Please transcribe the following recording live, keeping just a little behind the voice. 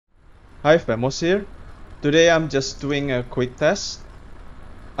Hi, Famos here. Today I'm just doing a quick test.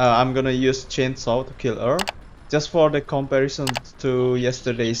 I'm gonna use chainsaw to kill Earle, just for the comparison to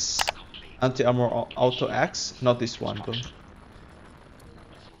yesterday's anti-armor auto axe, not this one though.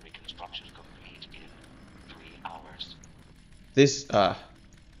 This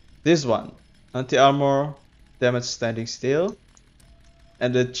this one, anti-armor, damage standing still,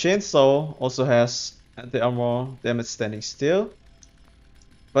 and the chainsaw also has anti-armor, damage standing still.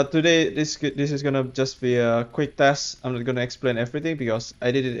 But today this is gonna just be a quick test. I'm not gonna explain everything because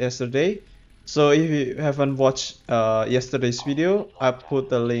I did it yesterday. So if you haven't watched yesterday's video, I put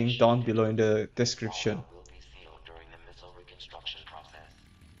the link down below in the description.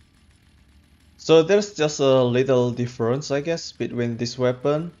 So there's just a little difference, I guess, between this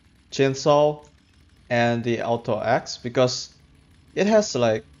weapon, chainsaw, and the auto axe, because it has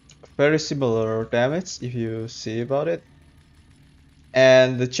like very similar damage if you see about it.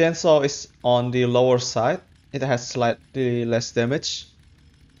 And the chainsaw is on the lower side. It has slightly less damage.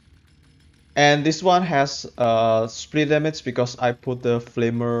 And this one has split damage because I put the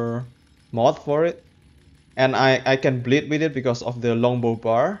flamer mod for it. And I can bleed with it because of the longbow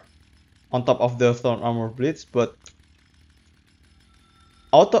bar on top of the thorn armor bleeds. But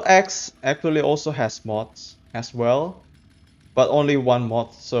Auto X actually also has mods as well, but only one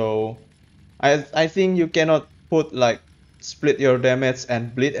mod. So I think you cannot put like split your damage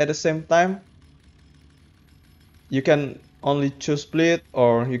and bleed at the same time. You can only choose split,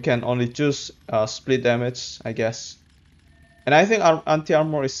 or you can only choose split damage, I guess. And I think our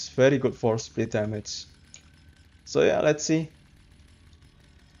anti-armor is very good for split damage. So yeah, let's see.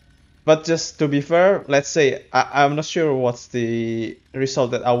 But just to be fair, let's say I'm not sure what's the result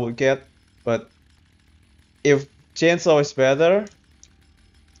that I will get, but if chainsaw is better,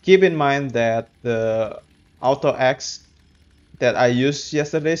 keep in mind that the auto axe that I used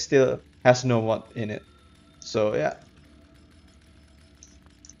yesterday still has no mod in it. So yeah.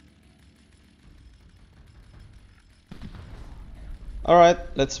 Alright,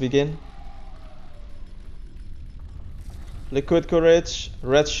 let's begin. Liquid Courage,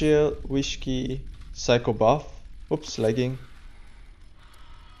 Red Shield, Whiskey, Psycho Buff. Oops, lagging.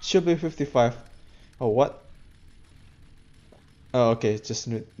 Should be 55. Oh, what? Oh, okay, just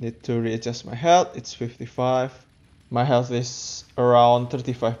need to readjust my health. It's 55. My health is around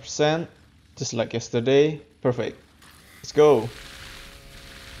 35%, just like yesterday. Perfect. Let's go.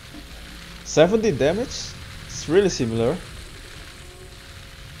 70 damage? It's really similar.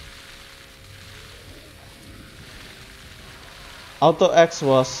 Auto X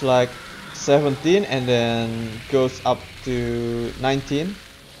was like 17 and then goes up to 19.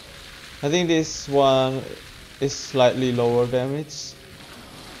 I think this one is slightly lower damage.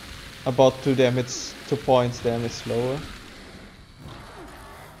 About 2 points damage lower.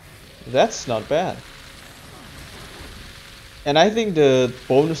 That's not bad. And I think the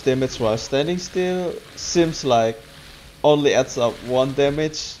bonus damage while standing still seems like only adds up 1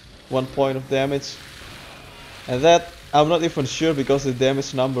 point of damage. And that I'm not even sure because the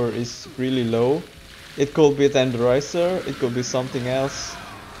damage number is really low. It could be Tenderizer, it could be something else.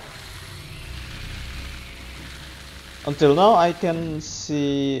 Until now I can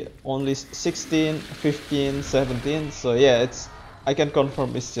see only 16, 15, 17, so yeah, I can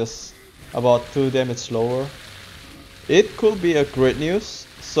confirm it's just about 2 damage lower. It could be a great news,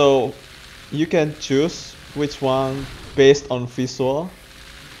 so you can choose which one based on visual.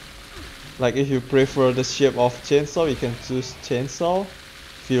 Like if you prefer the shape of chainsaw, you can choose chainsaw.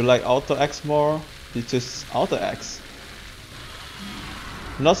 If you like auto axe more, you choose auto axe.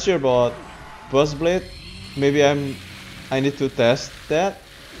 Not sure about burst blade. Maybe I need to test that.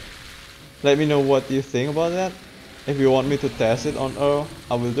 Let me know what you think about that. If you want me to test it on Earle,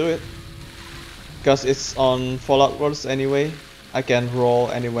 I will do it. Because it's on Fallout Worlds anyway. I can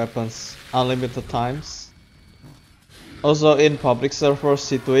roll any weapons unlimited times. Also in public server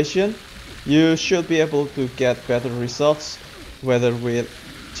situation, you should be able to get better results whether with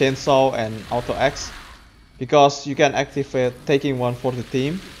chainsaw and auto axe, because you can activate taking one for the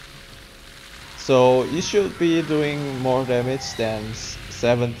team. So you should be doing more damage than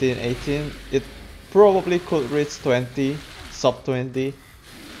 17, 18. It probably could reach 20, sub 20.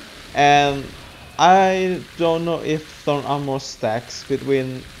 And I don't know if thorn armor stacks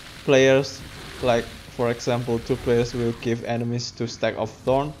between players, like for example 2 players will give enemies 2 stack of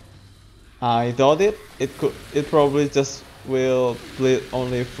thorn. I doubt it. It probably just will bleed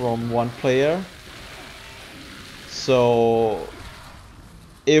only from 1 player. So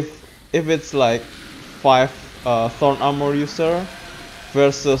if it's like 5 thorn armor user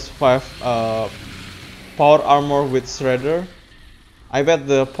versus 5 power armor with shredder, I bet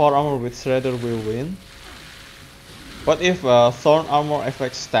the power armor with Shredder will win. But if Thorn armor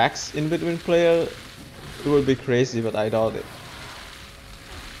effect stacks in between player, it will be crazy, but I doubt it.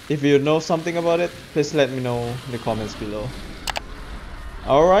 If you know something about it, please let me know in the comments below.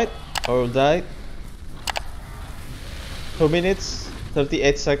 Alright, Earle died. 2 minutes,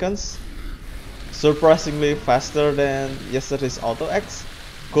 38 seconds. Surprisingly faster than yesterday's Auto X.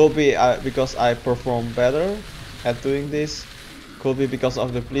 Could be because I perform better at doing this. Could be because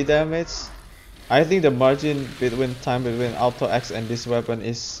of the bleed damage. I think the margin between Auto X and this weapon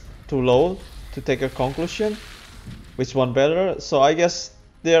is too low to take a conclusion. Which one better? So I guess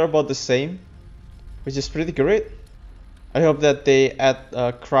they are about the same, which is pretty great. I hope that they add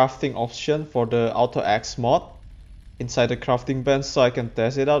a crafting option for the Auto X mod inside the crafting bench so I can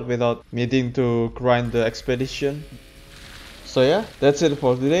test it out without needing to grind the expedition. So yeah, that's it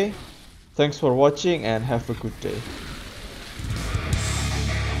for today. Thanks for watching and have a good day.